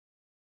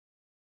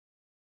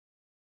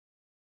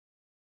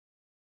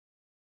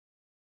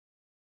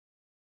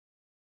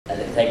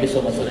Thank you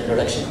so much for the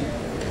introduction.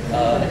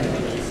 I think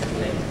it is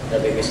like the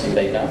biggest thing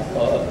right now.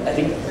 I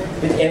think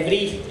with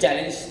every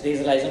challenge,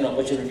 there lies an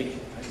opportunity.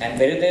 And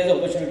where there is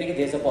opportunity,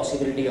 there is a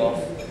possibility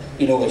of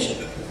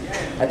innovation.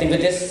 I think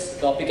with this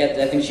topic,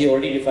 I think she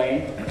already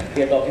defined,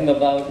 we are talking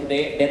about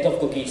today death of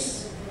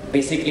cookies.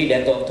 Basically,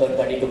 death of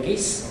third-party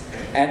cookies.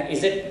 And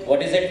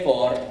what is it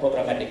for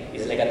programmatic?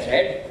 Is it like a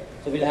thread?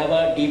 So we'll have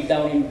a deep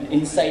down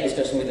inside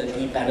discussion with the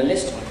key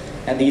panelists.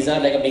 And these are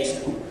like a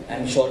mixed group.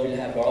 I'm sure we'll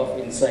have a lot of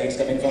insights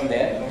coming from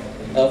there.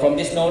 From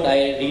this note,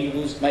 I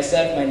reintroduce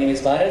myself. My name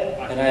is Bharat,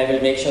 and I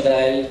will make sure that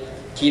I'll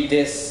keep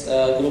this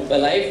group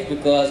alive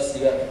because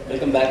you are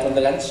welcome back from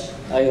the lunch.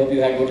 I hope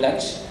you had good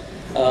lunch.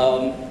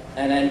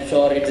 And I'm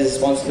sure it is a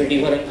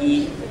responsibility for a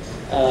key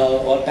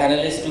or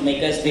panelists to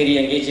make us very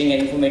engaging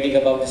and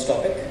informative about this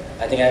topic.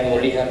 I think I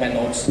already have my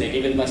notes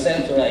ready with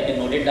myself, so I can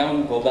note it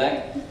down, go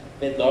back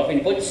with a lot of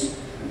inputs.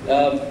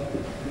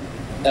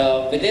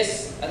 With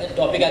this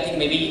topic, I think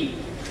maybe,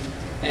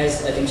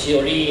 as I think she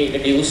already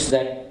introduced,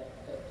 that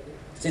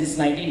since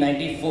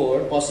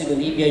 1994,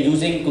 possibly, we are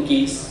using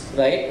cookies,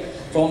 right?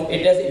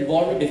 It has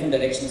evolved to different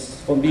directions,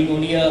 from being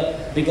only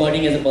a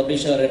recording as a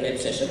publisher or a web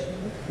session.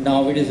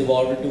 Now it has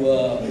evolved to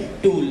a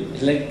tool,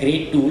 it's like a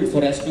great tool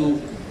for us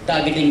to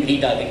targeting,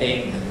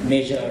 retargeting,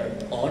 measure,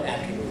 or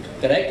attribute,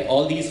 correct?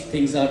 All these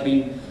things are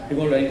being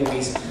evolved in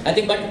cookies. I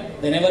think, but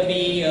whenever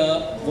we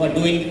were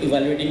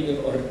evaluating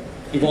or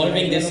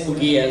evolving this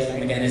cookie as a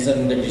mechanism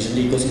in the digital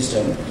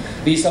ecosystem,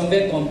 we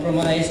somewhere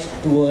compromised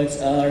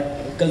towards our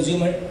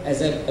consumer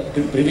as a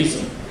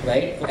privacy,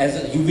 right?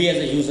 We as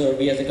a user,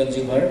 we as a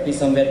consumer, we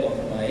somewhere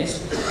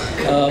compromised.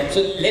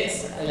 So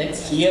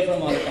let's hear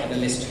from our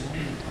panelists,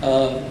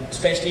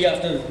 especially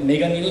after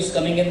mega news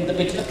coming in the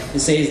picture. It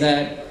says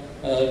that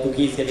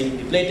cookies getting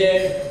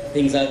depleted,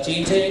 things are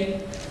changing.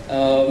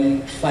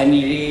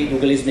 Finally,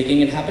 Google is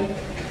making it happen.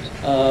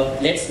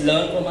 Let's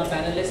learn from our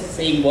panelists,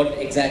 saying what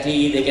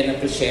exactly they can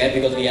have to share,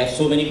 because we have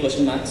so many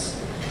question marks.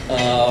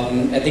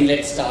 I think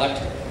let's start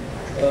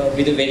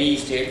with a very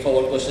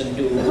straightforward question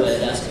to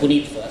ask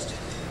Punit first.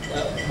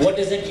 What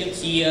is it you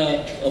see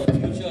a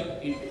future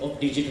of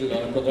digital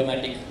or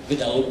programmatic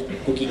without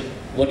cookie?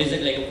 What is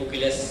it like a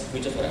cookieless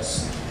future for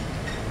us?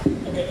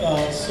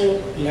 Okay,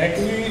 so let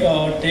me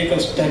take a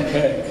step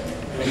back.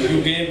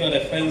 You gave a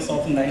reference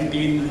of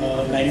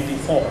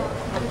 1994.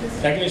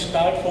 Let me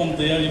start from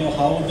there,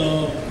 how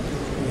the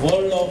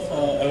world of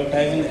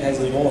advertising has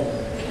evolved.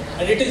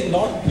 And it is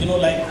not,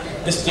 like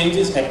this change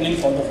is happening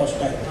for the first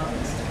time.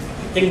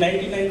 In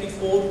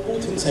 1994,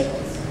 two things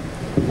happened.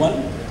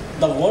 One,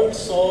 the world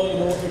saw,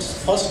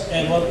 its first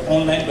ever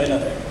online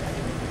banner ad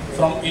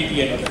from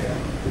AT&T.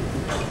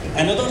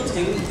 Another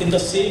thing, in the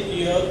same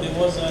year, there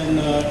was an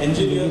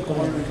engineer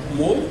called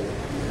Moore.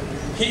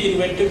 He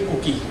invented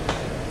cookie,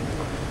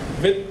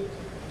 with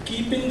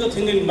keeping the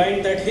thing in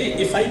mind that, hey,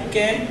 if I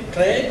can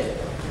track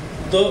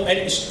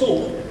and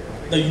store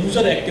the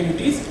user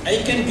activities,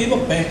 I can give a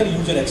better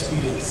user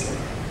experience.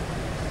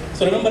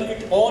 So remember,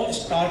 it all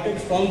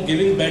started from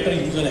giving better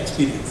user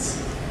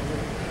experience.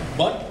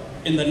 But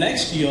in the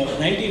next year,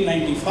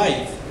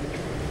 1995,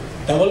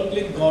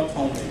 DoubleClick got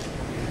founded.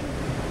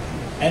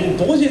 And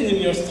those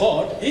engineers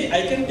thought, hey,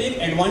 I can take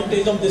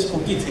advantage of this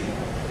cookie thing.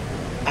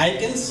 I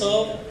can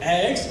serve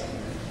ads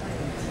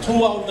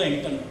throughout the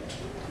internet.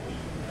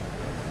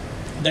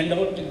 Then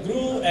DoubleClick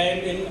grew, and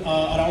in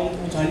around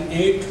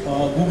 2008,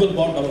 Google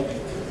bought DoubleClick.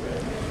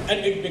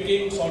 And it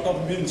became sort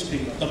of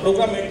mainstream. The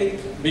programmatic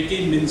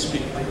became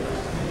mainstream.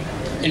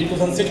 In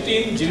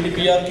 2016,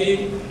 GDPR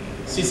came,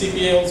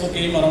 CCPA also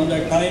came around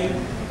that time.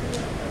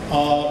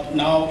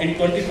 Now in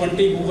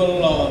 2020,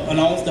 Google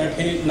announced that,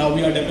 hey, now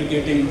we are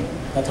deprecating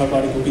the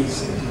third-party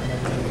cookies.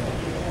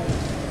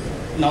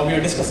 Now we are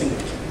discussing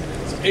it.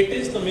 So it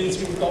is the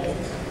mainstream topic.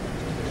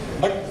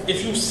 But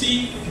if you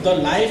see the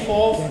life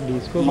of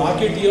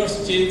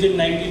marketeers changed in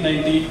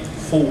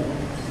 1994,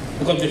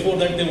 because before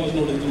that there was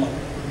no digital market.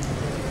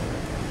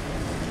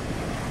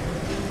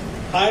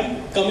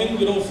 I'm coming,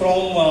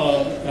 from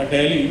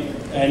Delhi,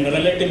 and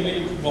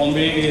relatively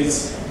Bombay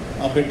is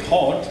a bit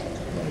hot.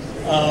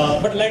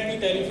 But let me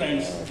tell you,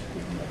 friends,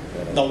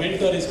 the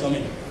winter is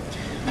coming,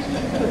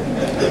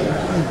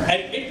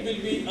 and it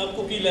will be a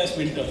cookieless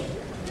winter.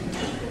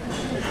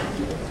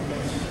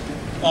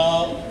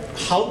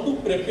 How to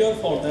prepare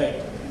for that?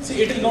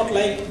 See, it is not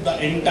like the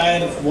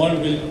entire world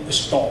will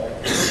stop.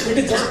 It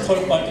is just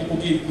third-party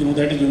cookie,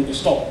 that is going to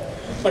stop.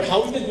 But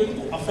how it is going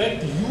to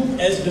affect you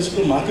as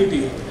digital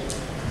marketer?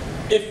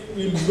 If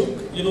we look,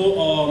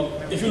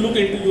 if you look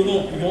into,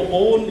 your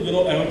own,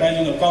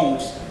 advertising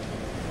accounts,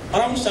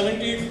 around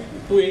 70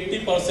 to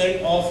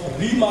 80% of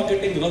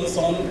remarketing runs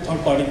on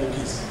third-party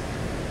cookies.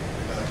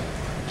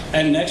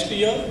 And next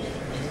year,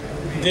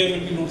 there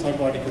will be no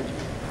third-party cookie,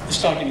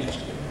 starting next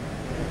year.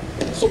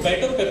 So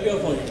better prepare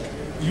for it.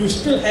 You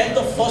still have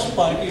the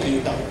first-party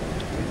data.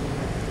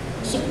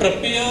 So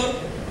prepare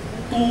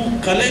to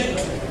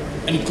collect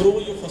and grow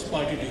your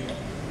first-party data.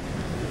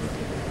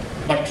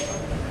 But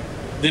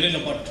there is a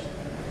but.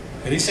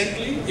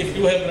 Recently, if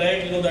you have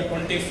read, the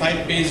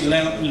 25-page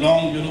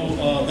long,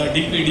 the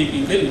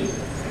DPDP bill,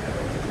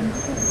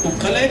 to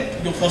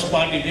collect your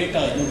first-party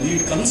data, you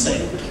need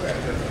consent.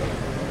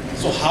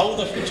 So how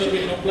the future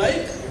will look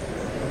like?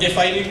 If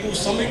I need to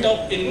sum it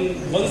up in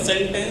one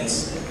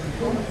sentence,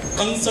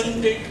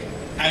 consented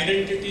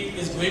identity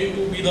is going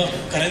to be the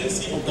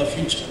currency of the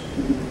future.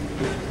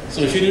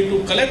 So if you need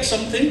to collect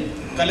something,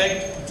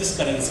 collect this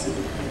currency.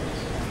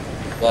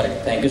 Got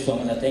it. Thank you so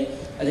much. I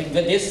think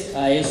with this,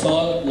 I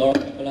saw a lot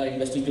of people are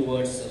investing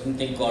towards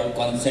something called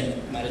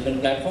consent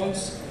management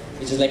platforms,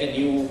 which is like a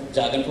new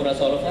jargon for us,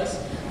 all of us.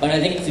 But I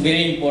think it's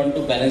very important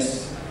to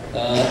balance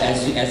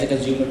as a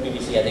consumer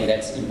PVC. I think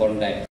that's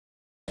important. Right?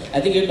 I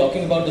think you're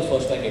talking about the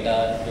first party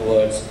data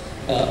towards.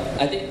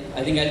 I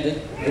think I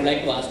would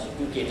like to ask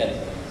to Ketan.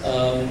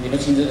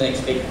 She's an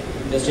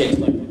industry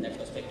expert from that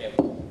perspective.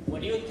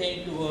 What do you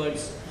think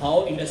towards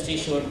how industry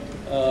should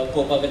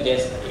cope up with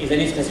this? Is there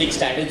any specific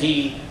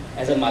strategy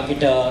as a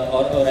marketer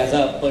or as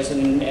a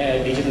person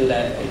in digital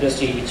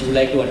industry which you would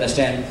like to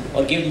understand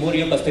or give more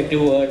your perspective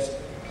towards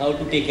how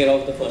to take care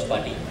of the first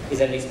party? Is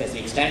there any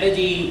specific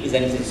strategy? Is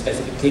there any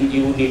specific thing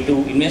you need to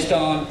invest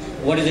on?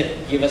 What is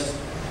it? Give us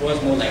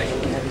more light.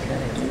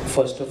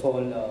 First of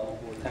all,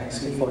 thanks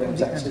for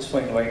Access for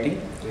inviting.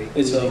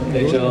 It's a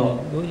pleasure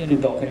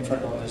to talk in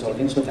front of this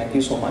audience, so thank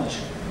you so much.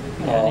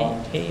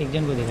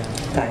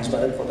 Thanks,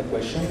 Bharat, for the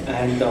question.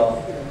 And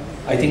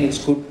I think it's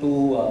good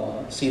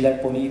to see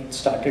that Punit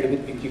started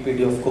with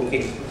Wikipedia of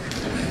cooking.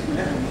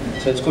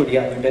 So it's good,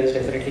 yeah, winter is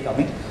definitely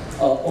coming.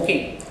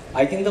 Okay,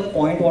 I think the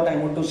point what I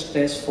want to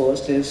stress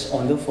first is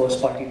on the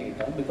first party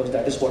data, because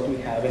that is what we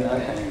have in our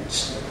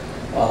hands.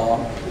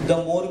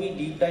 The more we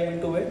deep dive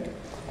into it,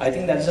 I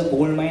think that's a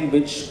gold mine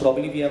which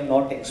probably we have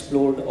not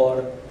explored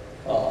or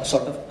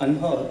sort of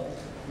unheard,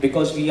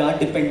 because we are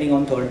depending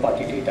on third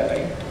party data,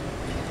 right?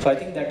 So I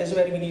think that is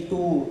where we need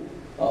to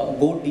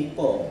go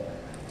deeper.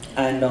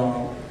 And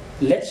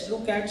let's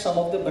look at some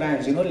of the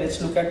brands,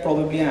 let's look at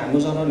probably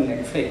Amazon or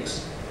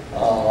Netflix.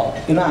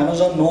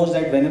 Amazon knows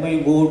that whenever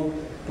you go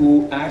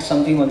to add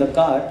something on the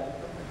cart,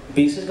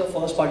 basis the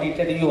first party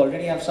data, you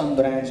already have some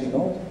brands,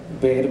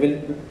 where will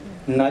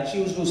nudge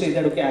you to say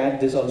that, okay, add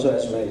this also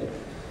as well.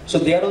 So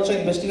they are also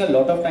investing a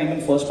lot of time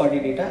in first party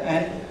data,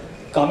 and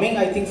coming,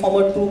 I think, from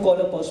a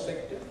Truecaller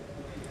perspective,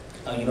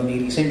 we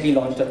recently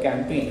launched a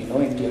campaign,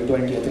 in tier 2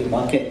 and tier 3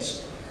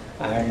 markets.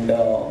 And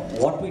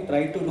what we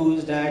try to do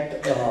is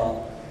that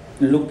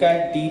look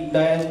at deep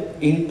dive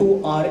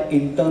into our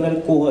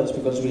internal cohorts,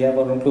 because we have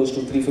around close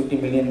to 350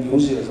 million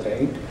users,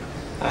 right?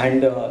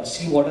 And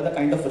see what are the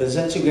kind of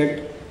results you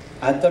get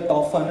at the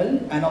top funnel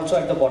and also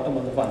at the bottom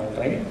of the funnel,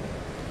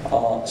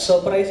 right?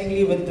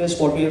 Surprisingly, with this,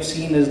 what we have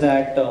seen is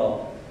that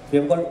we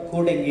have got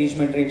good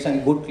engagement rates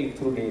and good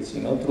click-through rates,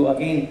 through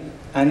again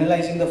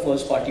analyzing the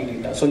first party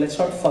data. So let's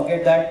not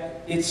forget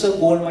that it's a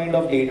gold mine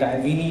of data,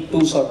 and we need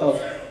to sort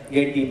of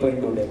get deeper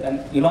into it. And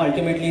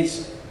ultimately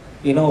it's,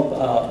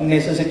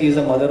 necessity is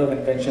the mother of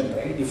invention,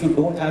 right? If you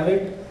don't have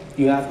it,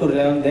 you have to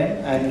rely on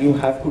them and you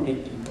have to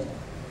dig deeper.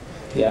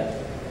 Yeah.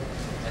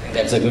 I think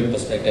that's a good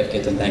perspective,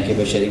 Ketan. Thank you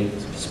for sharing,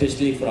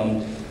 especially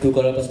from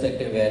Truecaller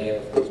perspective, where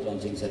you're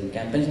launching certain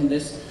campaigns on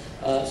this.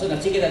 So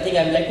Nachiket, I think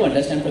I would like to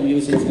understand from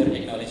you, since you're a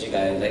technology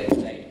guy,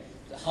 right?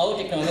 How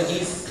technology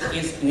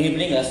is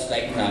enabling us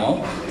right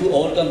now to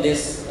overcome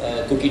this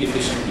cookie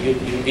depletion.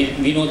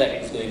 We know that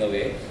it's going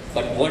away,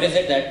 but what is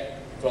it that,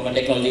 from a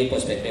technology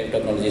perspective,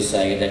 technology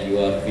side, that you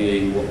are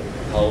viewing?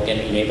 How can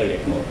we enable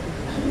it more?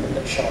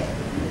 Sure.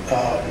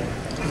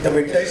 The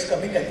winter is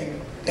coming. I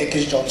think tech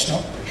is jobs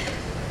now.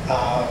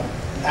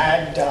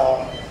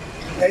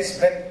 Guys,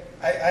 when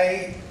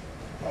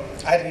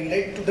I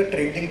relate to the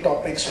trending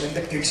topics when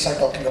the kids are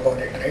talking about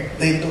it, right?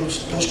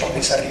 Those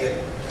topics are real.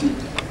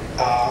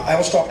 I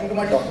was talking to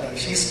my daughter,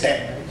 she's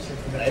 10,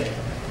 right?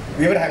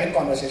 We were having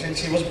conversation,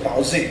 she was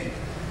browsing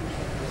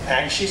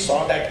and she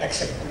saw that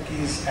accept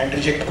cookies and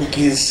reject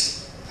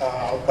cookies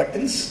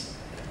buttons,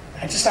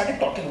 and she started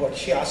talking about it.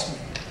 She asked me,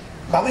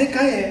 Baba, ye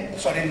kahe hai?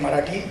 Sorry, in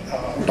Marathi,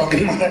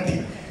 talking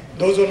Marathi.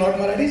 Those who are not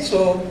Marathi,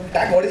 so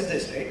tag, what is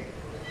this, right?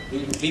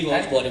 We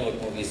watch Bollywood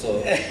movies,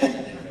 so...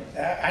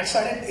 I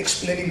started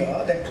explaining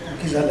her that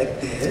cookies are like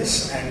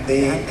this, and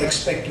they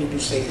expect you to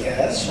say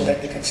yes so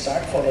that they can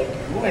start following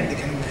you and they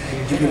can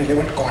give you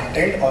relevant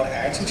content or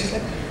ads. And she's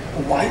like,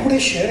 why would I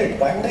share it?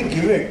 Why would I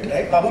give it?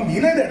 Right? Baba, me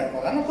nahi dena,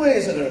 mala nako hai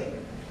isar.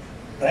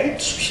 Right?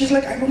 So she's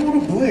like, I don't know how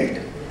to do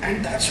it.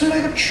 And that's when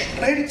I got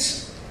shocked, right?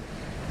 It's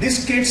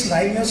these kids,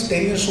 9 years,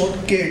 10 years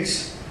old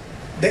kids,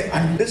 they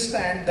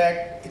understand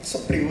that it's a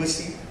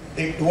privacy.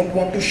 They don't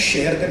want to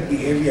share their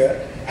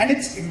behavior. And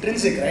it's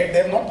intrinsic, right?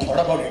 They have not thought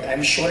about it.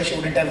 I'm sure she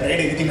wouldn't have read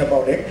anything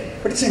about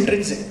it, but it's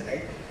intrinsic,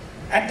 right?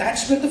 And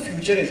that's where the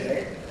future is,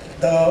 right?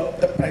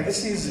 The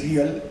privacy is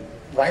real,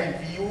 while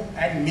you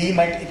and me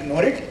might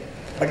ignore it,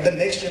 but the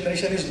next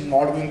generation is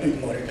not going to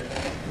ignore it.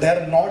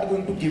 They're not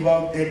going to give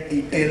out their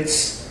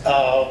details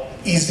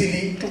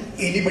easily to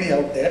anybody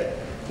out there.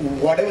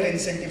 Whatever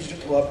incentives you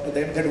throw up to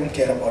them, they don't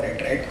care about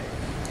it,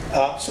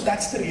 right? So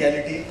that's the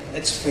reality.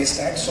 Let's face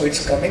that. So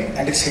it's coming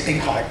and it's hitting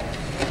hard.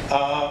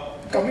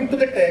 Coming to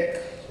the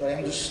tech, sorry,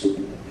 I'm just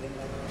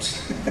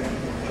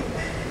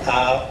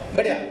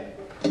but yeah,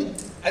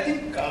 I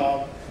think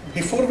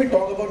before we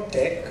talk about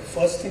tech,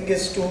 first thing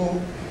is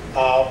to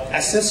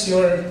assess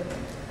your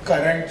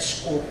current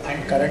scope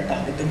and current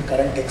targeting,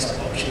 current tech stack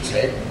options,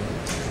 right?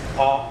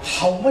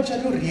 How much are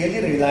you really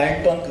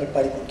reliant on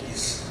third-party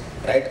cookies,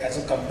 right? As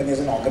a company, as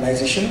an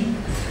organization,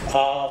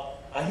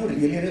 are you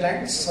really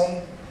reliant?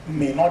 Some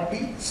may not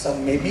be,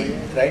 some may be,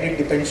 right? It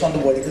depends on the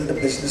vertical, the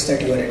business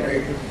that you are in,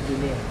 right?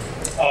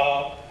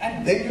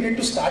 And then you need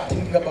to start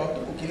thinking about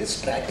the cookieless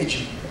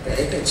strategy, right?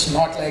 It's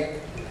not like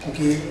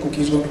cookie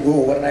is going to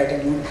go overnight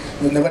and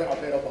you're never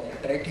aware about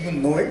it, right? You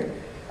know it.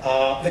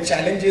 The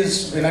challenge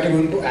is when are you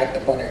going to act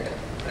upon it,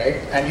 right?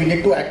 And you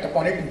need to act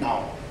upon it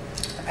now.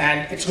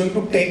 And it's going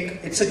to take,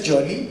 it's a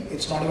journey,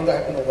 it's not going to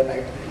happen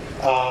overnight.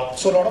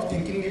 So a lot of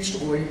thinking needs to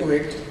go into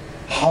it.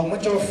 How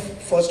much of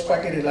first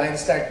party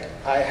reliance that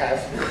I have?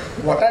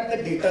 What are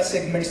the data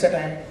segments that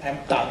I'm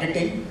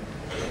targeting?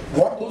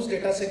 What those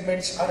data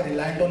segments are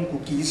reliant on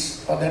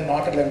cookies or they're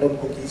not reliant on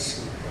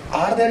cookies?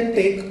 Are there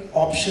tech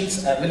options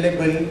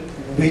available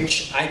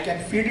which I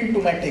can feed into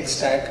my tech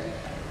stack,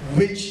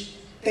 which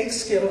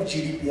takes care of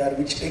GDPR,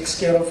 which takes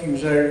care of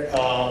user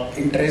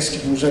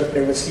interest, user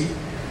privacy?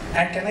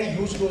 And can I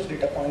use those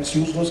data points,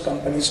 use those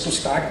companies to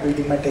start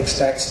building my tech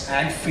stacks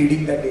and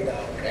feeding that data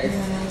out, right?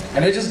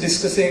 And we're just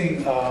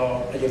discussing,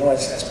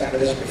 as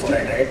panelists before,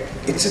 right?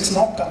 It's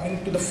now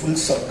coming to the full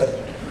circle.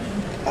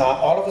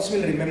 All of us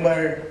will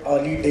remember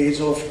early days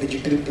of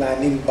digital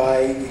planning,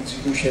 buying,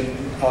 execution,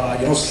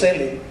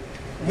 selling.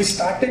 We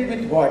started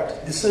with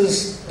what? This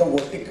is the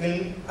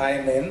vertical I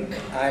am in.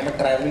 I am a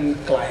travel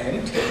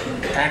client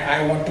and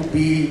I want to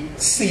be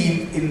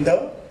seen in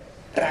the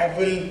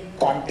travel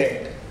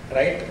content,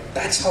 right?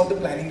 That's how the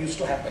planning used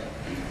to happen.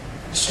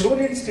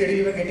 Slowly and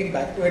steadily we're getting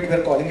back to it,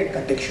 we're calling it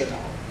contextual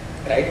now,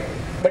 right?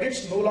 But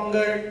it's no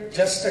longer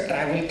just a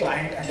travel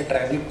client and a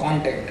travel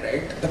content,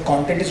 right? The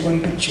content is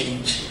going to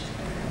change.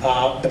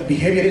 The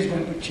behavior is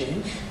going to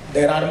change.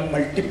 There are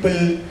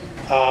multiple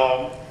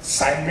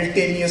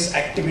simultaneous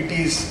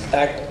activities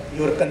that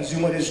your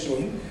consumer is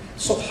doing.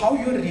 So how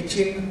you're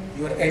reaching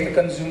your end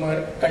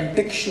consumer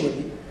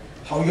contextually,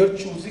 how you're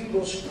choosing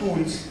those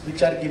tools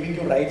which are giving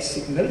you right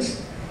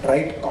signals,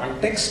 right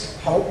context,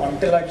 how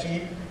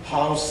ontology,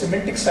 how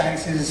semantic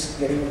science is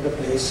getting into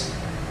place.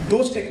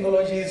 Those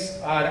technologies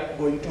are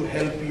going to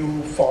help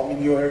you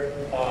forming your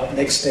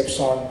next steps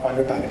on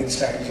your targeting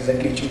strategies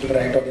and reaching to the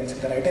right audience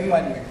in the right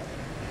environment.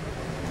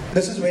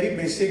 This is very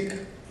basic.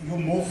 You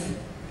move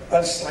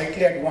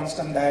slightly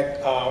advanced on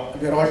that.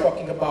 We're all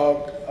talking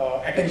about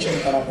attention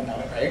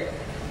phenomena, right?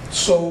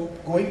 So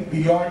going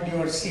beyond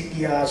your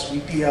CTRs,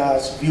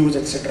 VTRs, views,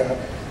 etc.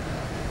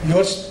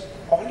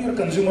 All your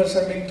consumers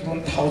are being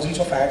thrown thousands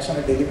of ads on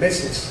a daily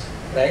basis,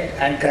 right?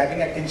 And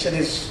grabbing attention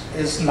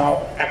is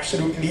now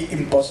absolutely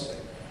impossible.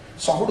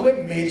 So how do I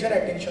measure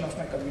attention of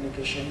my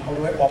communication? How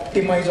do I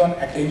optimize on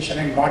attention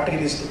and not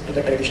really stick to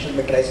the traditional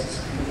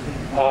matrices?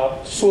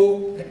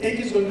 So the tech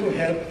is going to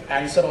help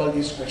answer all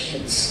these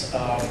questions.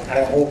 And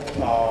I hope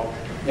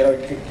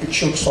it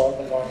should solve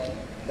a lot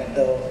that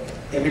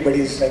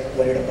everybody is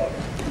worried about.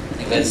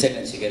 Well said,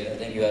 Nachiket. I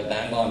think you are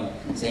bang on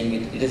saying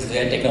it is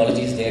there,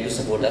 technology is there to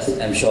support us.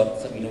 I'm sure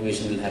some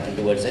innovation will happen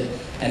towards it.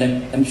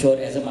 And I'm sure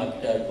as a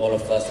marketer, all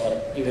of us, or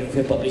even if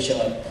you're a publisher,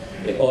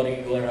 or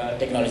you are a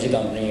technology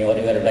company, or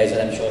you are an advisor,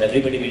 I'm sure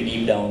everybody will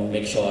deep down,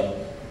 make sure,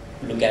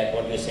 look at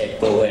what you said,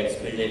 go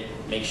ahead, build it,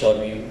 make sure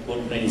we put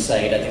it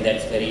inside. I think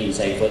that's very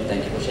insightful.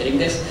 Thank you for sharing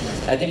this.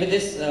 I think with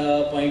this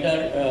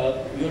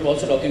pointer, you're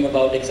also talking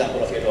about the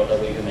example of your daughter,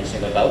 where you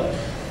mentioned about.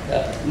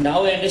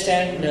 Now I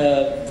understand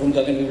from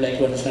Gagan, we would like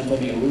to understand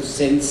from you,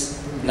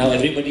 since now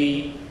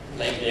everybody,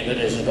 like the younger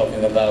generation,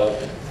 talking about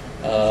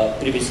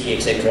privacy,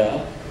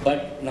 etc.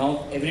 But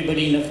now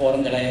everybody in a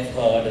forum that I have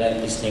heard, that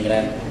I'm listening, and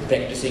I'm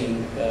practicing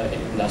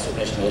in last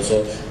occasion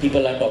also,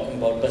 people are talking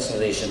about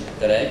personalization,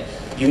 correct?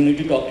 You need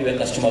to talk to your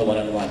customer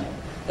one-on-one.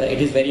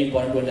 It is very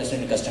important to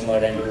understand the customer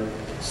and do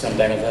some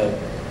kind of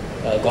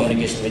a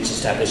communication which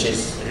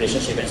establishes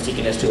relationship and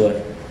stickiness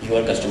to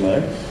your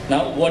customer.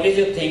 Now, what is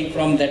your think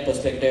from that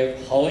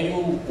perspective? How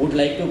you would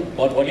like to,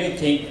 or what do you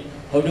think,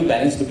 how do you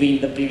balance between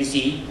the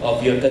privacy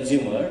of your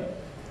consumer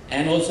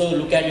and also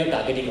look at your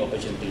targeting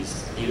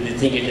opportunities? Do you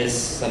think it is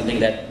something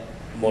that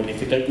more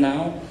difficult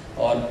now,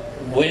 or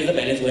where is the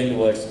balance going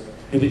towards?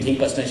 Do we think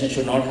personalization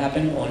should not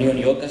happen only on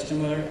your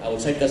customer,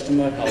 outside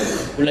customer? How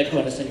would like to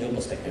understand your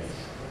perspective?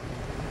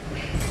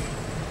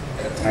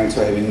 Thanks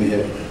for having me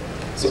here.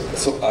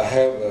 So I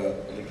have a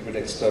little bit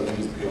extra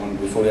views beyond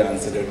before I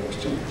answer that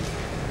question.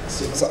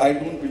 So I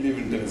don't believe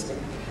in interest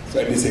coming. So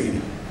I disagree.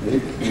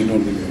 Right? You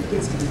don't believe in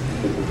interest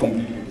coming.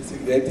 Completely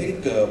disagree. I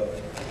think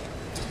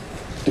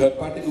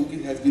third-party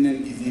cookies has been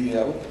an easy way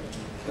out.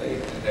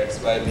 Right? That's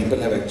why people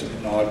have actually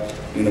not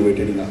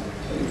innovated enough.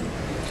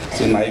 Right?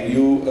 So in my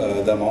view,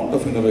 the amount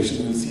of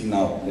innovation you see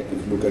now, like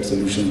if you look at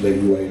solutions like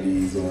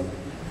UIDs or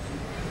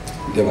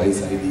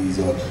device IDs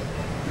or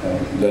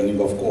learning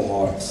of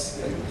cohorts,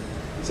 right?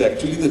 So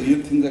actually the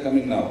real things are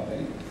coming now.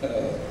 Right?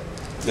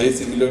 very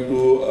similar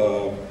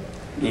to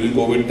during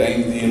COVID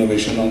times, the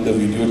innovation on the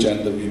video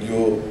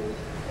channel,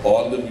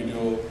 all the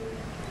video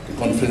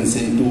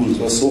conferencing tools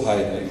was so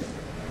high, right?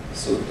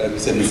 So that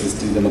is a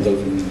necessity, the mother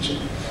of invention.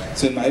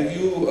 So in my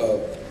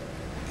view,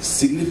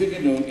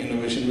 significant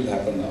innovation will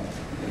happen now,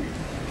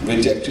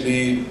 which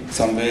actually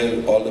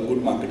somewhere all the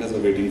good marketers are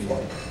waiting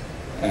for.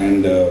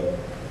 And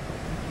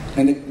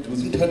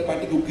using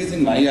third-party cookies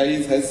in my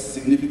eyes has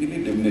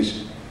significantly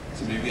diminished.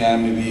 So maybe I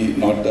am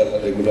not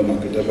a regular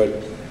marketer,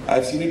 but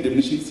I've seen it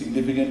diminishing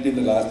significantly in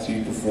the last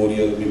 3 to 4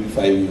 years, maybe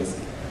 5 years.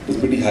 It was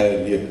pretty high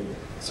earlier.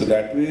 So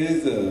that way,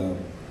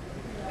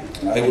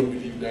 I would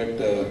believe that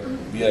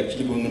we are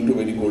actually going into a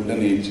very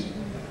golden age,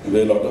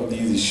 where a lot of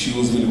these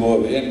issues will go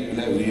away and we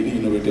will have really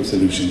innovative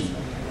solutions.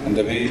 And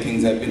the way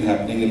things have been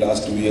happening in the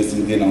last 2 years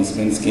since the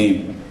announcements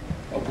came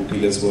of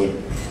cookieless world,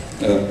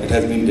 it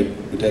has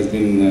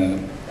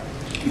been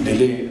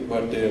delayed,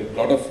 but a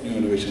lot of new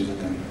innovations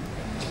are coming.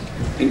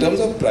 In terms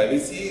of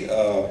privacy,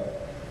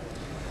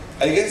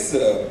 I guess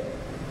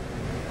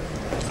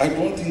I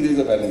don't think there is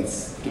a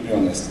balance, to be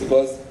honest,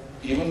 because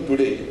even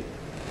today,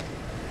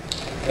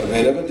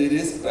 wherever there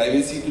is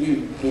privacy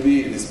to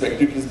be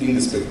respected, it is being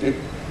respected.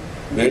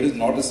 Where it is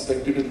not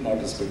respected, it is not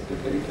respected,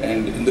 right?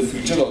 And in the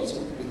future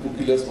also, with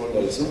cookieless world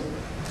also,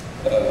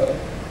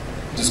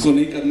 जिसको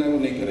नहीं करना है वो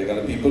नहीं करेगा.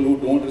 The people who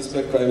don't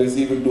respect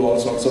privacy will do all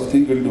sorts of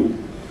things, will do.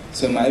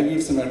 So in my view,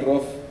 it's a matter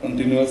of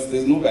continuous,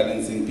 there's no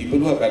balancing. People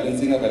who are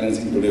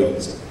balancing today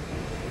also.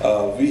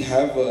 We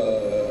have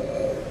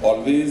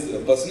always,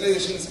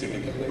 personalization is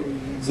critical,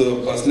 right? So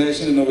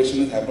personalization innovation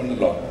has happened a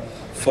lot.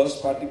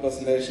 First party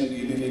personalization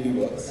really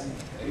works.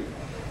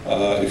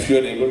 Right? If you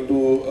are able to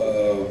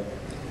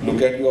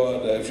look at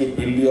if you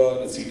build your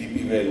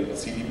CDP well,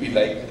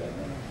 CDP-like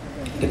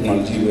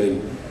technology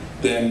well,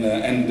 then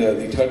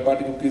the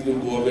third-party cookies will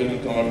go away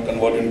and will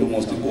convert into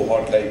mostly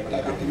cohort-like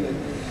targeting. Right?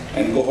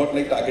 And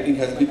cohort-like targeting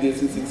has been there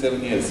since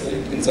 6-7 years,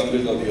 right? In some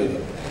ways or the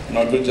other.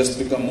 Now it will just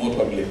become more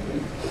public.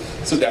 Right?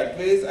 So that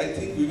way, I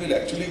think we will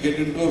actually get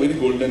into a very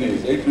golden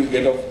age, right? We'll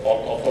get out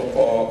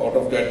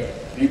of that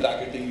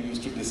retargeting we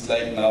used to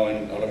dislike now,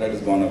 and all of that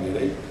is gone away,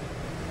 right?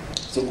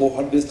 So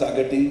cohort-based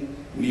targeting,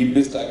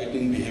 need-based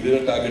targeting,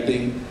 behavioral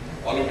targeting,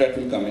 all of that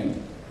will come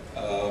in.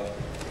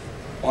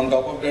 On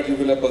top of that, you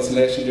will have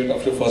personalization data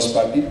of your first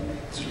party.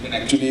 So you can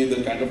actually,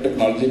 the kind of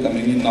technology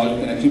coming in now, you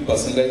can actually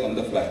personalize on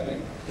the fly,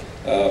 right?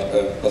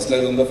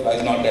 Personalize on the fly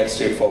is not that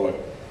straightforward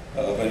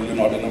when you're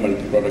not in a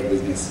multi-product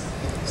business.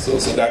 So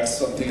that's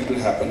something that will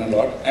happen a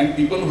lot. And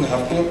people who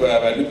have to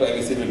value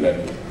privacy will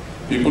value.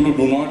 People who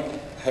do not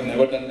have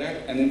never done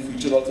that, and in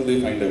future also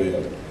they find a way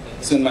out.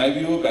 So in my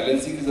view,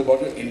 balancing is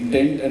about your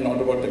intent and not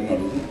about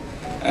technology.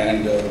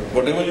 And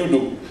whatever you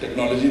do,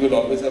 technology will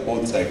always have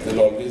both sides. There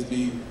will always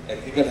be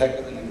ethical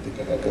hackers and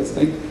unethical hackers,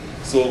 right?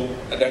 So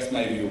that's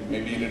my view.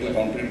 Maybe a little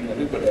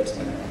counterintuitive, but that's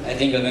my view. I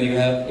think when you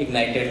have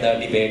ignited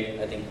the debate,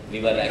 I think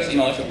we were actually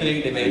not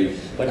doing debate,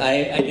 but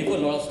I differ a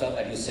lot of stuff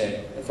that you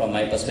said from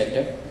my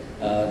perspective.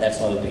 That's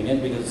my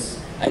opinion, because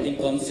I think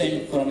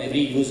consent from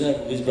every user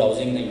who is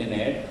browsing the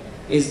internet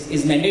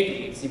is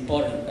mandatory. It's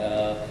important.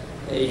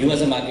 You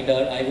as a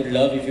marketer, I would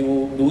love if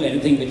you do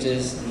anything which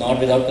is not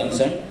without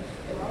consent.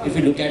 If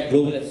you look at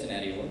global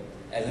scenario,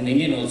 as an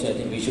Indian also, I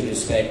think we should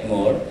respect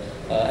more.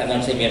 I'm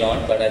not saying we're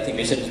not, but I think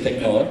we should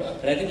respect more.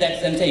 But I think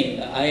that's what I'm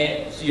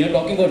saying. So you're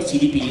talking about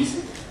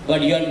CDPs,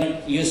 but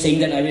you're saying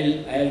that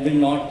I will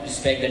not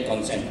respect that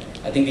consent.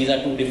 I think these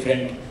are two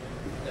different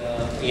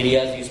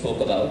areas you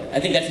spoke about. I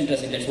think that's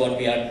interesting. That's what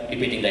we are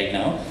debating right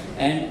now.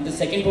 And the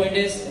second point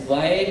is,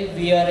 while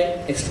we are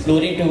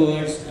exploring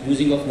towards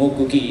using of more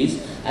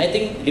cookies, I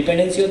think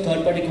dependency on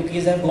third-party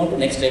cookies have gone to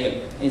next level.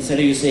 Instead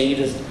of you saying it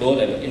is low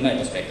level, in my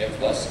perspective, of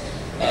course.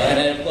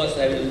 And of course,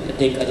 I will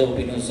take other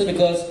opinions. So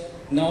because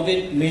now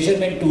with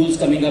measurement tools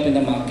coming up in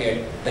the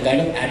market, the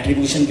kind of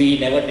attribution we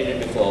never did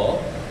it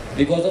before,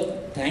 because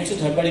of thanks to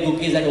third-party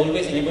cookies that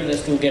always enabled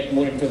us to get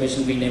more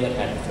information we never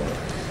had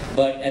before.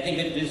 But I think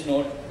with this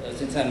note,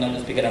 since I'm not the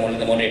speaker, I'm only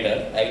the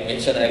moderator, I make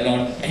sure that I will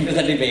not enter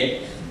the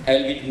debate. I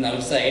will be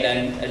outside,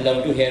 and I'd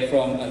love to hear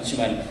from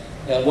Angshuman.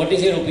 What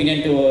is your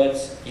opinion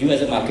towards you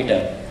as a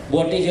marketer?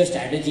 What is your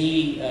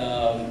strategy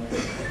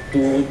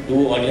to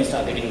do audience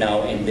targeting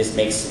now in this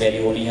mix where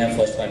you only have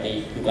first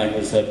party, you can't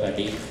do third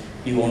party?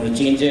 Do you want to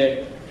change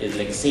it? Is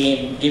it like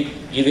same? Give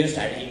your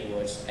strategy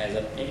towards as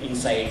an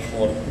insight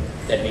more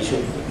that we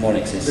should more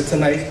access. That's a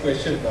nice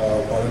question,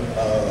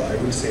 I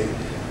would say.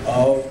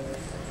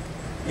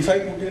 If I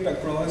put it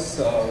across,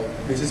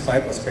 this is my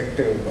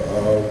perspective.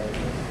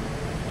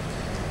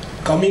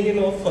 Coming in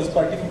of first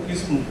party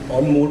cookies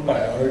on more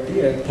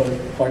priority and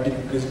third party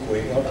cookies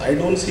going out, I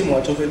don't see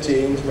much of a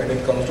change when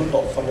it comes to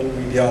top funnel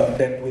media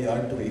that we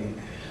are doing.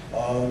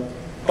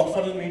 Top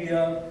funnel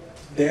media,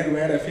 there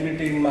were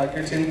affinity in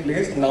markets in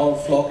place, now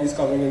Flock is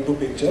coming into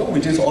picture,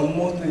 which is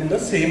almost in the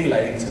same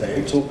lines,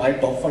 right? So my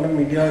top funnel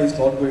media is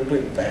not going to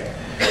impact.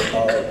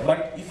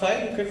 But if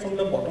I look at from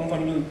the bottom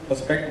funnel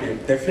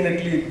perspective,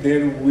 definitely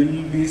there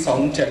will be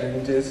some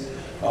challenges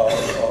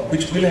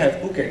which we'll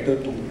have to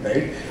cater to,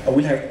 right?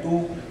 We'll have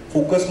to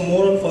focus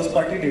more on first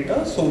party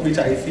data, so which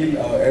I feel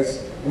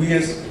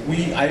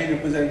I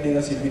representing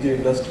a CPG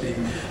industry,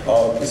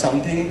 is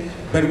something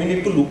where we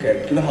need to look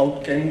at,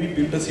 how can we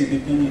build a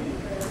CDP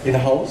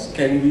in-house?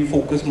 Can we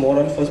focus more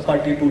on first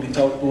party to reach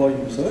out to our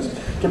users?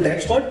 So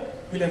that's what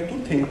we'll have to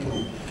think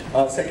through.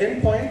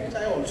 Second point, which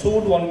I also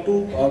would want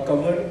to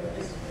cover,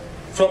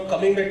 from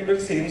coming back to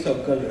the same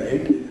circle,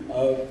 right?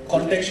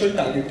 Contextual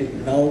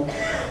targeting. Now,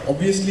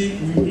 obviously,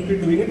 we will be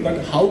doing it,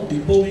 but how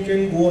deeper we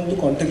can go on to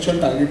contextual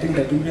targeting,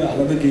 that will be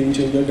another game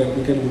changer that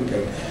we can look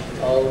at.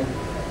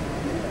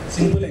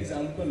 Simple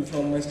example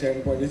from my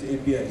standpoint is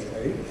APIs,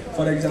 right?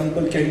 For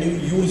example, can you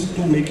use,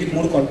 to make it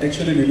more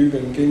contextually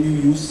relevant, can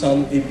you use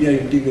some API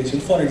integration,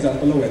 for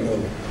example, a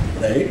weather,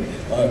 right?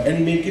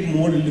 And make it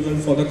more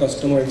relevant for the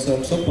customer in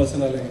terms of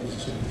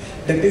personalization.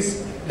 That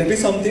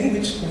is something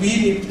which we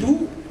need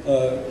to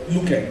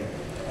look at.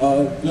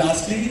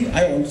 Lastly,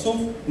 I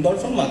also, not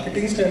from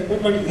marketing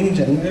standpoint, but in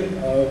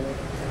general,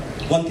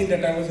 one thing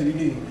that I was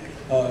reading,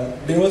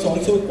 there was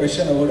also a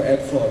question about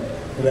ad fraud,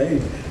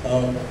 right?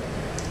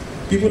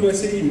 People were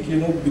saying,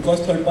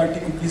 because third-party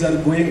cookies are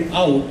going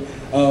out,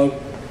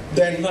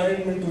 the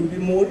environment will be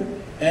more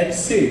ad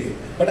safe.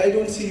 But I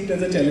don't see it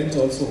as a challenge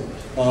also,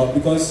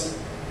 because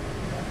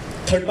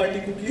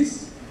third-party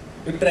cookies,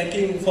 the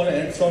tracking for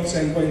ad fraud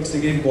standpoint, it's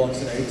again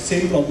bots, right?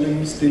 Same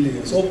problem is still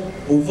here. So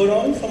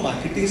overall, from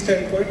marketing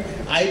standpoint,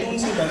 I don't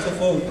see much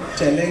of a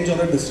challenge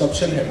or a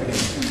disruption happening.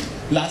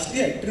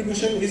 Lastly,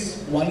 attribution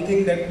is one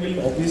thing that will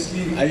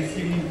obviously, I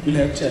feel, will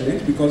have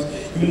challenge, because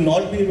you will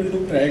not be able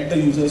to track the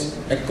users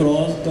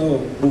across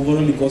the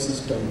overall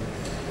ecosystem.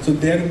 So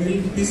there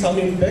will be some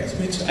impacts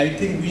which I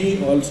think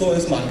we also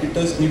as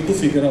marketers need to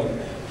figure out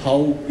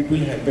how it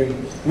will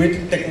happen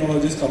with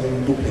technologies coming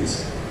into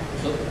place.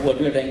 So what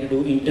we are trying to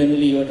do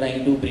internally, you are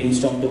trying to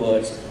brainstorm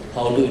towards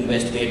how to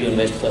invest, where to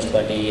invest first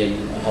party,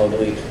 and how do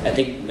we, I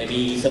think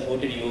maybe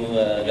supported you,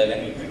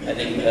 Gagan. I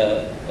think,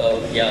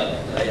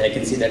 I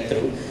can see that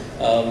through.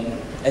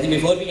 I think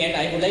before we end,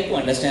 I would like to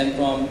understand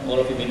from all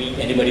of you, maybe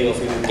anybody of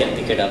you can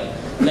pick it up.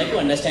 I'd like to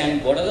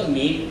understand what are the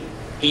main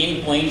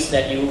pain points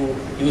that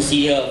you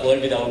see a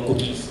world without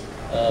cookies.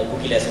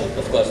 Cookieless,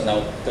 of course,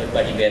 now third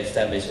party we have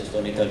established, it's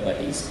only third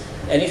parties.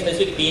 Any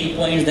specific pain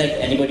points that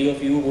anybody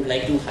of you would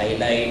like to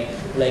highlight,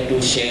 like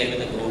to share with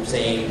the group,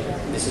 saying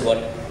this is what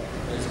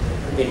is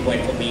pain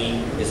point for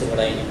me, this is what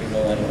I need to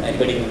know.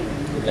 Anybody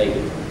would like to?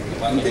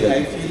 One thing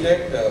I feel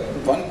that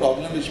one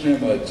problem which may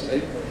emerge,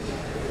 right?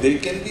 There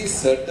can be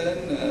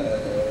certain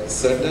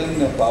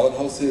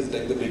powerhouses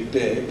like the big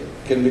tech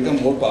can become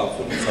more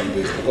powerful in some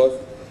ways, because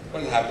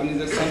what will happen is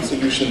that some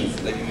solutions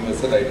like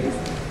universal IDs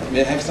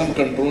may have some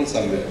control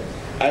somewhere.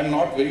 I am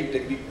not very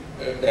technical.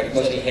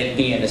 Sorry, help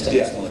me understand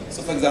this more.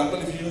 So for example,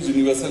 if you use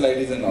universal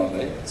IDs and all,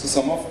 right? So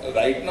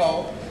right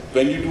now,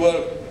 when you do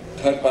a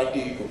third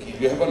party cookie,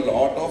 you have a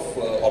lot of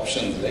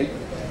options, right?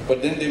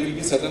 But then there will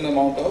be certain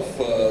amount of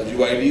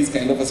UIDs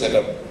kind of a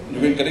setup. You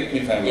can correct me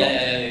if I am wrong.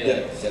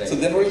 Yeah. So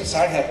then what will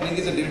start happening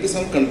is that there will be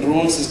some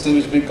control system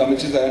which will come,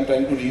 which is I am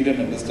trying to read and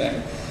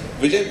understand,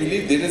 which I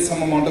believe there is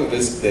some amount of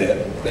risk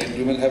there, that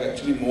you will have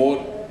actually more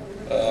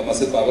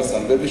muscle power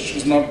somewhere, which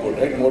is not good,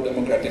 right? More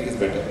democratic is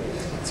better.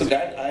 So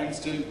that I am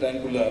still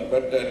trying to learn,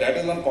 but that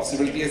is one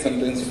possibility I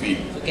sometimes feel.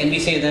 So can we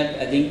say that,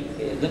 I think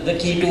the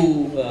key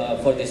to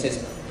for this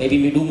is maybe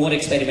we do more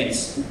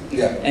experiments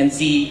and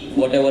see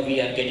whatever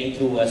we are getting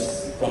through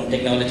us from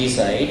technology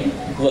side,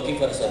 working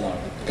for us or not.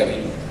 I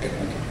mean,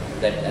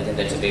 I think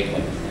that's a great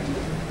point.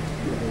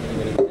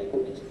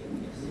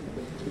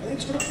 I think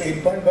it's not a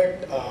pain point,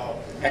 but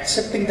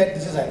accepting that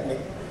this is happening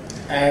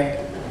and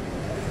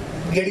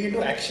getting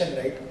into action,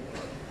 right?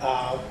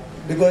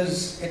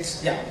 Because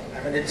it's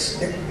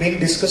being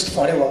discussed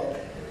forever,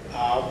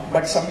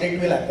 but someday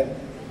it will happen.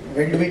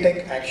 When do we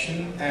take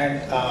action?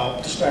 And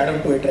just to add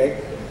on to it,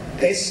 right?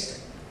 Test,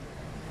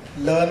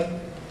 learn,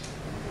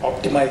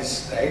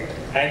 optimize, right?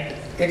 And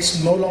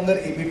it's no longer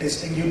A/B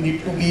testing. You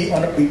need to be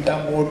on a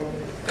beta mode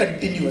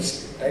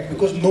continuously, right?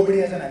 Because nobody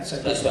has an answer.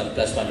 Plus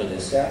one to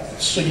this. Yeah.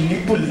 So you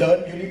need to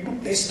learn. You need to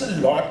test a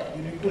lot.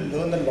 You need to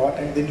learn a lot,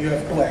 and then you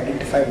have to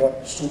identify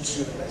what suits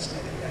you the best.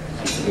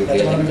 Absolutely.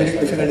 That's one of the very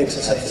difficult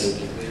exercise.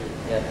 Absolutely.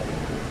 Yeah.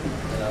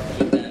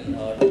 Ketan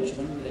or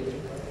Angshuman?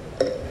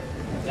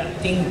 I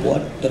think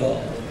what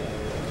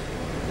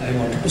I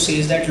wanted to say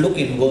is that look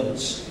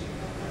inwards.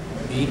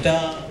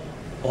 Beta,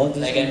 all this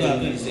like going to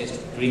happen.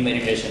 Doing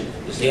meditation.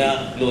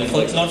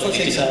 Not for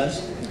 6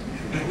 hours,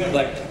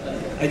 but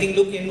I think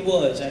look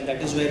inwards, and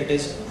that is where it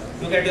is.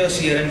 Look at your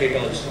CRM data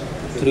also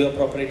through your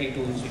proprietary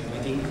tools. I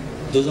think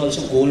those are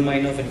also gold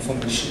mine of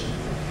information.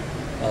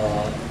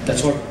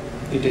 That's what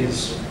it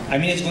is. I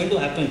mean, it's going to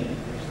happen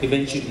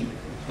eventually.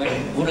 But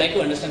would like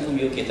to understand from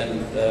you,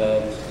 Ketan,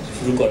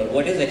 Truecaller,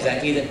 what is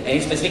exactly any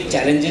specific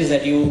challenges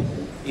that you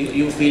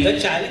feel? The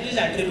challenge is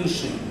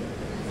attribution.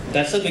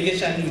 That's the biggest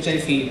challenge which I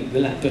feel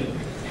will happen.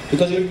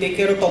 Because you will take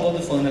care of top of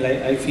the funnel,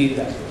 I feel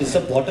that. It's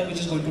the bottom which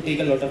is going to take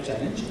a lot of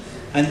challenge.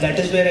 And that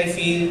is where I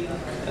feel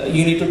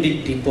you need to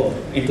dig deeper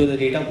into the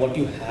data, what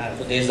you have.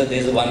 So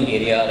there's one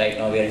area right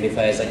now we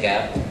identify as a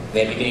gap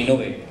where we can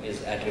innovate,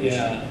 is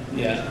attribution.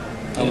 Yeah.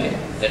 Okay,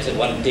 that's a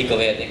one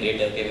takeaway I think great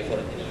takeaway for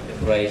any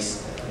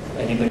enterprise.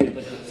 Anybody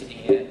sitting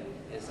here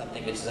is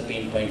something which is a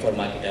pain point for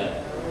marketer.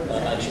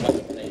 Angshuman,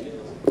 thank you.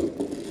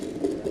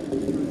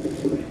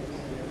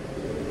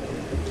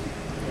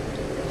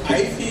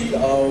 I feel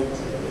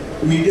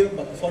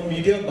for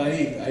media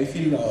buying, I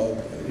feel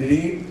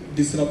rate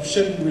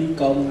disruption will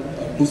come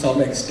to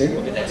some extent.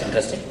 Okay, that's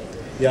interesting.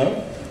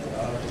 Yeah,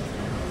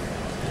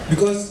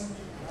 because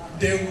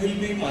there will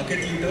be market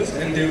leaders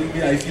and there will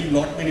be, I feel,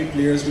 not many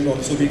players will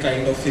also be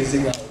kind of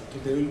phasing out. So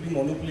there will be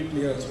monopoly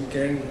players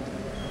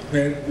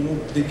where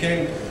they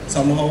can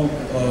somehow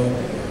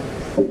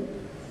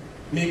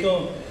make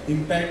a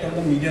impact on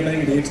the media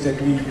buying rates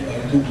that we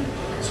do.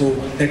 So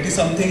that is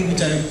something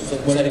which I am.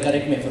 Sorry,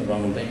 correct me if I'm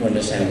wrong. I'm trying to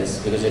understand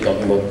this because you're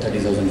talking about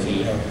 30,000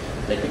 feet. Yeah.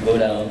 Let me go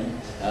down.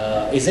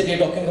 Is it you're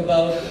talking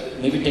about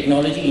maybe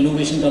technology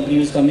innovation company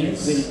who's coming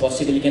will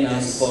possibly can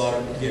ask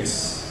for?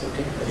 Yes.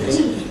 Okay. Yes.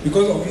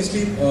 Because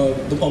obviously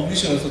the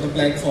publishers or the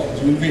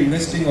platforms will be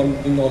investing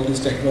in all these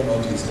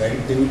technologies,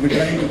 right? They will be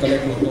trying to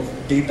collect a lot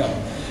of data,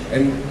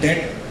 and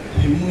that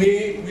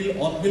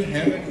will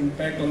have an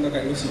impact on the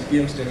kind of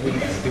CPMs that will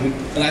buy. They will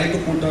try to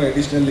put an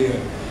additional layer,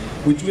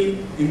 which will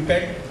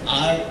impact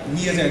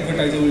me as an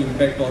advertiser will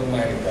impact on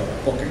my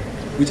pocket.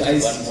 Which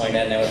One point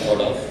I never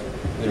thought of.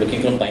 You're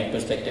looking from buying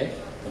perspective.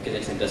 Okay,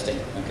 that's interesting.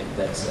 Okay,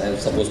 that's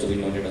supposed to be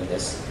noted on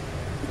this.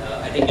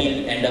 I think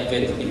we'll end up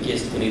with, in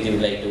case Punit you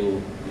would like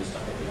to,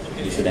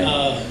 you should end.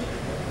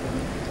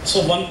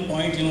 So one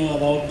point,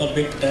 about the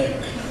big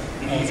tech.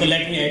 So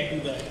let me add to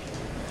that.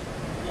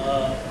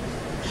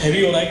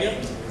 Heavy or idea?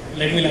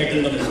 Let me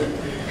lighten the mood.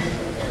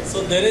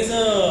 So there is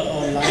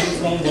a line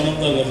from one of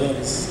the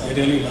ghazals I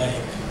really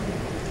like.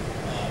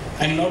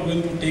 I'm not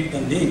going to take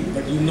the name,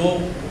 but you know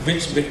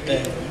which big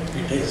tech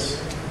it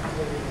is.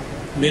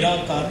 मेरा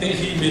कातिल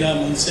ही मेरा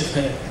मुंसिफ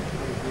है,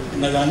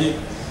 न जाने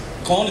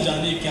कौन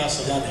जाने क्या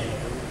सजा देगा.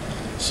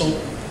 So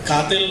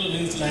कातिल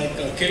means like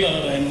a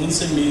killer and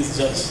munsif means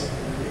judge,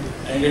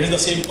 and it is the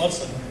same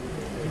person.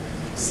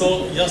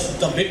 So yes,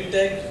 the big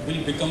tech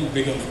will become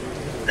bigger,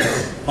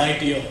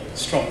 mightier,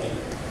 stronger.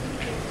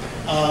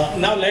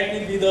 Now let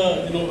me be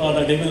the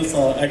the devil's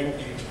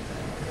advocate.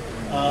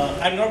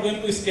 I'm not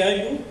going to scare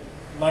you,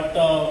 but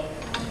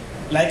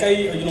like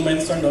I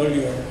mentioned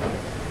earlier.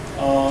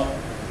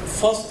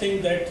 First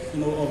thing that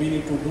we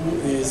need to do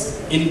is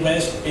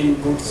invest in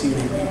good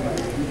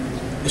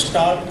CDP.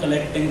 Start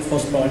collecting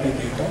first-party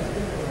data.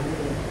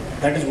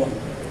 That is one.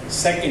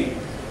 Second,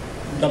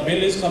 the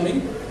bill is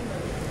coming,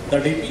 the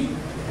DP.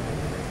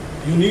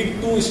 You need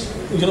to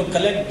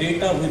collect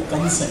data with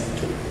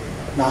consent.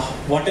 Now,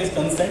 what is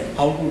consent?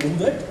 How to do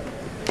that?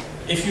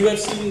 If you have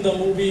seen the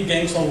movie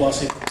Gangs of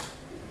Wasseypur,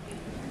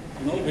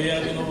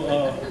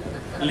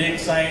 where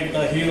lakeside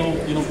the hero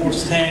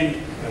puts hand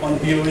on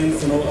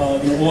heroine's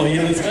over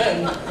heroine's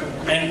hand,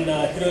 and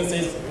heroine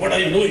says, "What are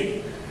you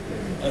doing?"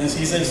 And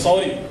she says,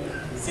 "Sorry."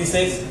 She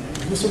says,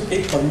 "You should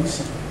take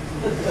permission."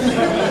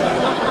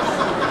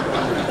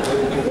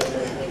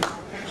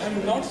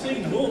 I'm not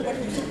saying no, but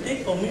you should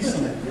take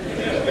permission.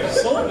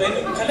 So when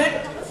you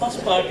collect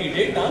first party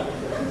data,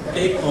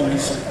 take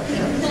permission.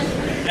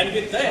 And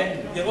with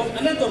that, there was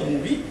another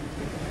movie.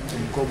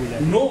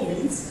 No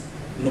means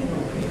no.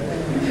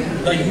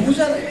 The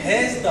user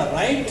has the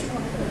right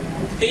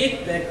to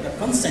take back the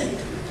consent.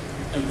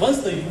 And once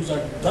the user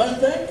does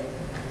that,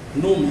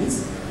 no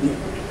means no.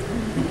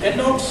 You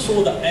cannot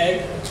show the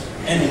ad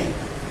anywhere.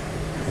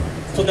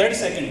 So that is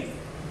second.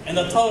 And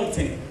the third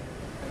thing,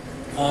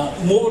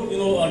 more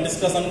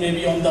discussion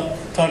maybe on the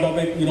third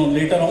topic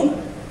later on.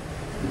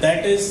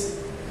 That is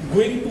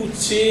going to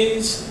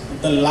change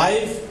the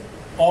life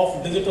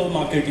of digital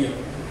marketer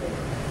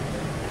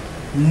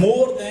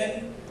more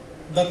than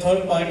the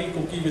third party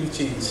cookie will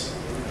change,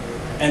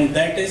 and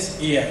that is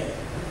AI.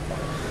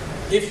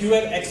 If you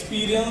have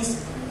experienced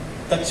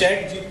the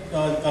chat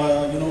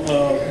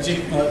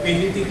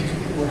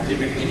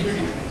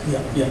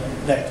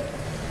that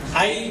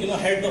I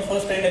had the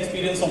first hand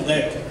experience of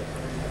that.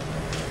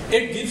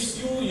 It gives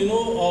you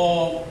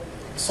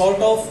sort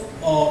of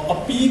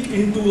a peek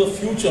into the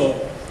future,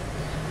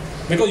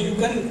 because you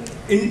can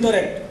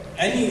interact,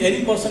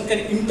 any person can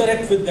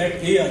interact with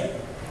that AI.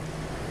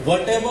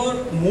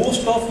 Whatever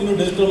most of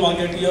digital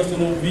marketers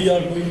we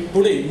are doing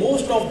today,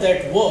 most of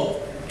that work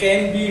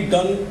can be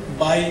done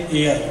by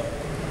AI.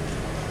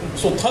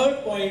 So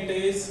third point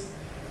is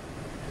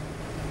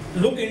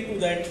look into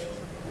that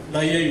the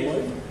AI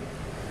world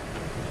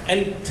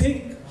and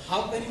think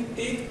how can you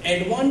take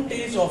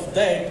advantage of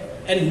that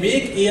and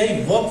make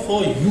AI work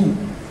for you.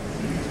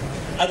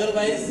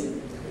 Otherwise,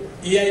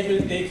 AI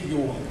will take your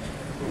work.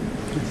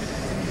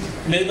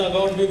 May the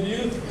God with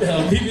you,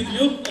 be with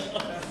you.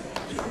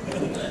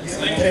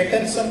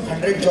 Threaten some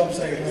 100 jobs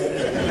right now.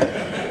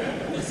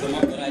 Some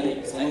of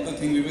the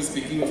things we were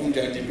speaking from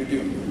ChatGPT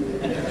only.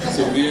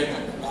 So we had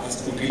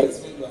asked Cookie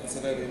as well to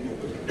answer our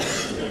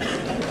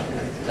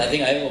I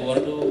think I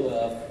want to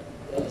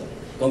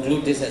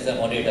conclude this as a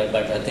moderator,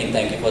 but I think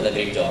thank you for the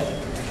great job.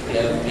 You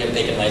have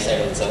taken my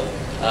side also.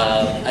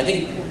 I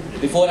think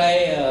before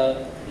I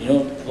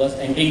was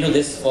entering to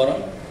this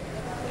forum,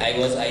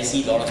 I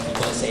see a lot of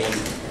people saying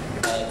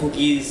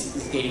cookies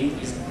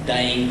is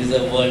dying, this is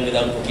a world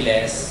without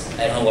cookieless,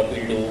 I don't know what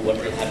we'll do, what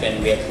will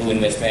happen, we have to do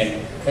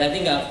investment. But I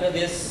think after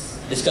this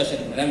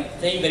discussion, and I'm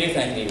saying very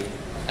frankly,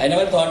 I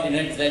never thought that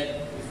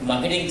if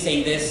marketing is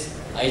saying this,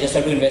 I just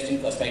have to invest in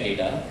first party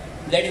data.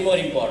 That is more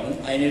important.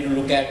 I need to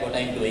look at what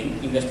I'm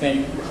doing,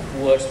 investment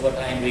towards what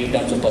I'm doing in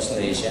terms of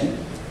personalization.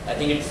 I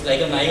think it's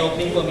like an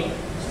eye-opening for me,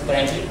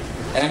 frankly.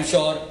 And I'm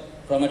sure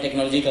from a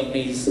technology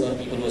companies or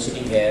people who are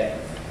sitting here,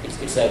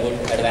 it's a good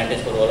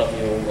advantage for all of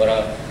you, or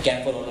a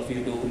gap for all of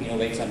you to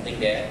innovate something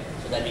there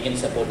so that we can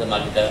support the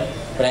marketer.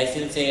 But I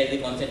still say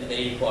the concept is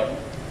very important.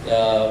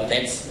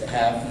 Let's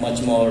have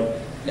much more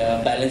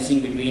balancing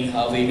between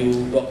how we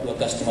do talk to our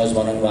customers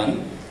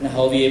one-on-one and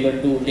how we are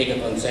able to take a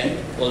consent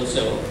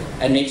also,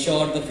 and make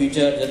sure the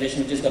future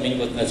generation which is coming,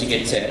 what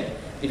Nachiket said,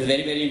 it is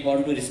very, very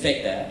important to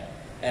respect that.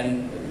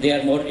 And they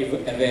are more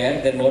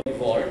aware, they're more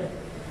evolved,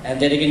 and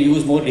they can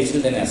use more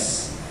digital than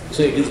us.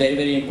 So it is very,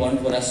 very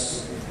important for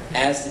us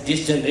as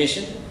this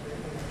generation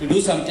to do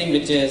something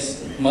which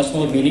is much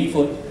more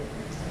meaningful,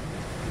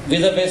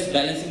 with the best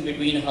balancing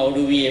between how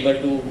do we able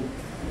to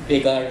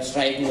take our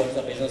stride towards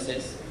the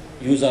businesses,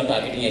 use our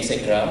targeting,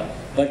 etc.,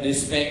 but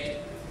respect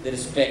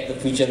the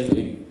future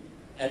doing.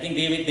 I think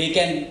they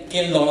can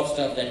kill a lot of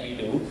stuff that we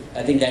do.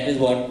 I think that is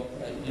what,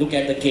 look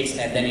at the kids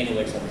and then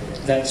innovate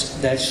something. That's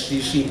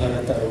Sri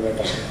Bharat Arora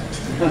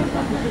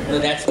talking. No,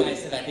 that's my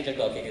sabbatical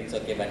talking, it's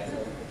okay, but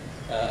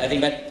I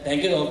think, but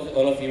thank you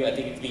all of you. I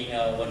think it's been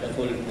a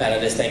wonderful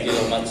panelist. Thank you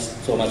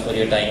so much for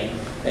your time.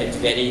 It's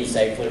very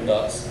insightful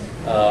talks.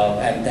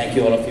 And thank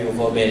you all of you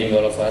for bearing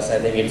all of us. I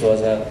think it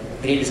was a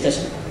great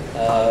discussion.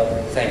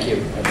 Thank you.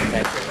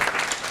 Thank you.